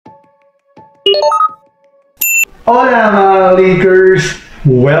Hola mga leakers!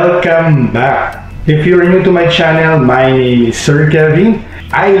 Welcome back! If you're new to my channel, my name is Sir Kevin.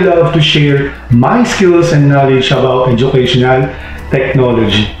 I love to share my skills and knowledge about educational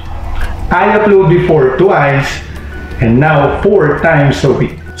technology. I upload before twice and now 4 times a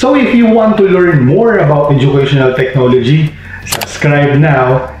week. So if you want to learn more about educational technology, subscribe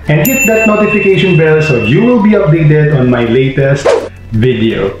now and hit that notification bell so you will be updated on my latest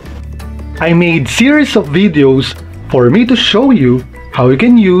video. I made series of videos for me to show you how you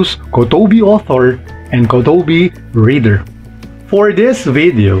can use Kotobee Author and Kotobee Reader. For this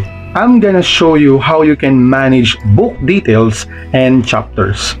video, I'm gonna show you how you can manage book details and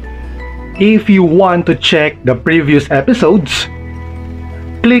chapters. If you want to check the previous episodes,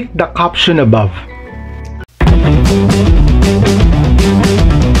 click the caption above.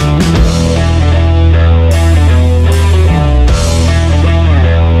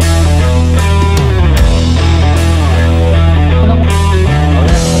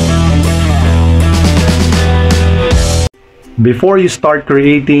 Before you start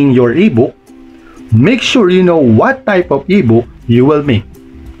creating your ebook, make sure you know what type of ebook you will make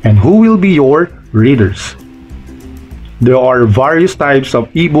and who will be your readers. There are various types of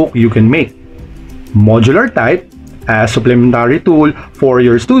ebook you can make. Modular type, a supplementary tool for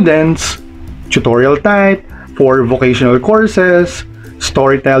your students, tutorial type for vocational courses,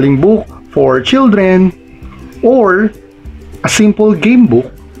 storytelling book for children, or a simple game book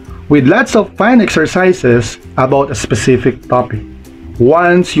with lots of fun exercises about a specific topic.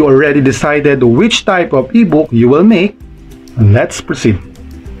 Once you already decided which type of ebook you will make, let's proceed.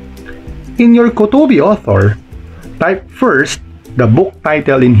 In your Kotobee Author, type first the book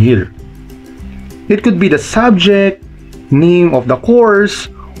title in here. It could be the subject, name of the course,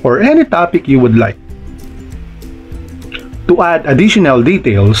 or any topic you would like. To add additional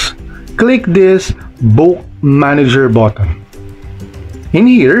details, click this Book Manager button. In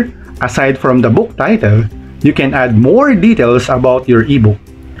here, aside from the book title, you can add more details about your ebook,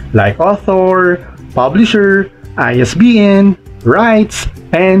 like author, publisher, ISBN, rights,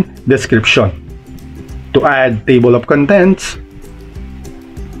 and description. To add table of contents,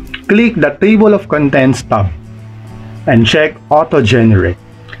 click the Table of Contents tab and check Auto-Generate.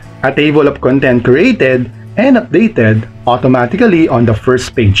 A table of content created and updated automatically on the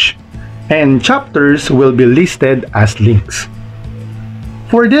first page, and chapters will be listed as links.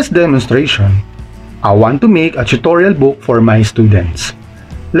 For this demonstration, I want to make a tutorial book for my students.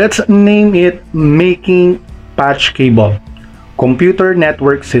 Let's name it Making Patch Cable, Computer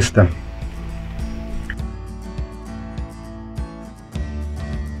Network System.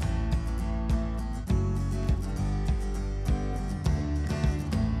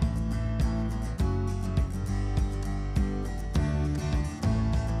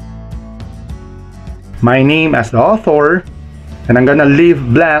 My name as the author, and I'm gonna leave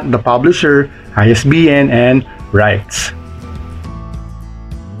blank the publisher, ISBN, and rights.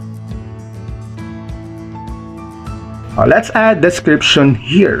 Let's add description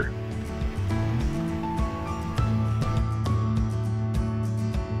here.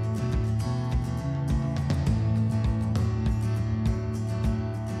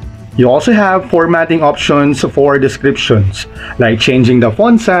 You also have formatting options for descriptions, like changing the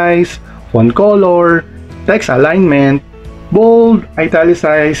font size, font color, text alignment, bold,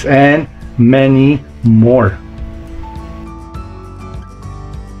 italicized, and many more.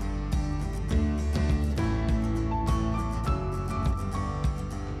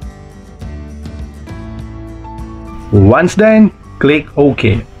 Once done, click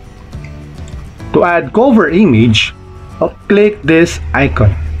OK. To add cover image, click this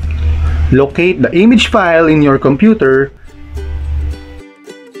icon. Locate the image file in your computer.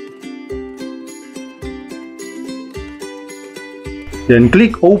 Then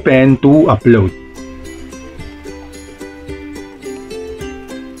click Open to upload.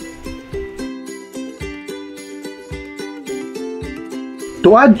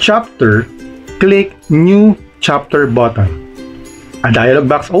 To add chapter, click New Chapter button. A dialog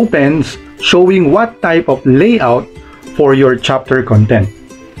box opens showing what type of layout for your chapter content.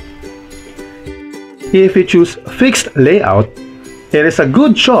 If you choose Fixed Layout, it is a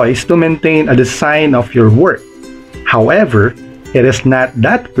good choice to maintain a design of your work. However, it is not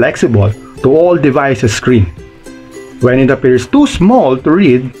that flexible to all devices' screen. When it appears too small to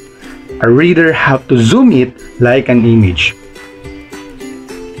read, a reader have to zoom it like an image.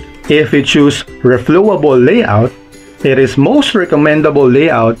 If you choose Reflowable Layout, it is most recommendable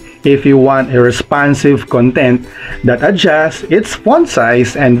layout if you want a responsive content that adjusts its font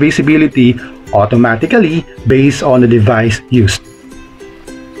size and visibility automatically based on the device used.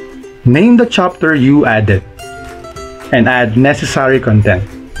 Name the chapter you added and add necessary content.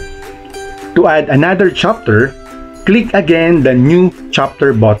 To add another chapter, click again the New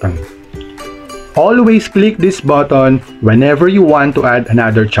Chapter button. Always click this button whenever you want to add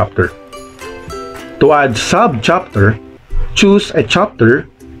another chapter. To add subchapter, choose a chapter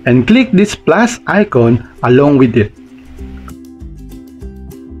and click this plus icon along with it.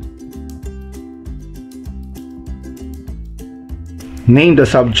 Name the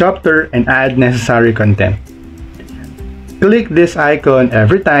subchapter and add necessary content. Click this icon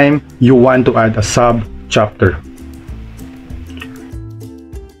every time you want to add a subchapter.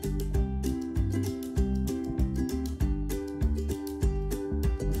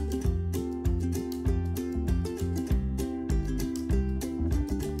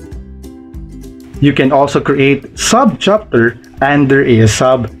 You can also create subchapter under a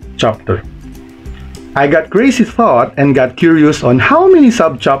subchapter. I got crazy thought and got curious on how many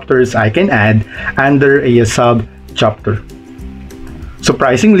subchapters I can add under a subchapter.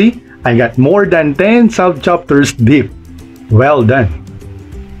 Surprisingly, I got more than 10 subchapters deep. Well done!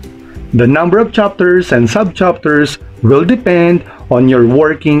 The number of chapters and subchapters will depend on your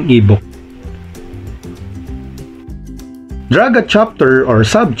working ebook. Drag a chapter or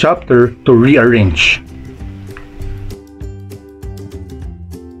subchapter to rearrange.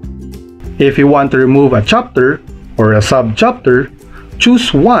 If you want to remove a chapter or a subchapter,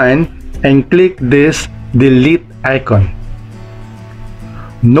 choose one and click this delete icon.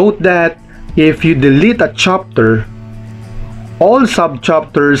 Note that if you delete a chapter, all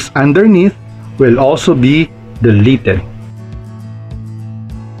subchapters underneath will also be deleted.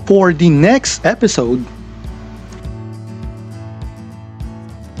 For the next episode,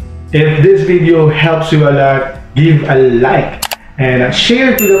 if this video helps you a lot, give a like and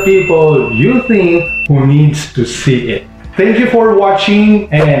share to the people you think who needs to see it. Thank you for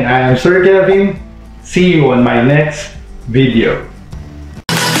watching, and I am Sir Kevin. See you on my next video.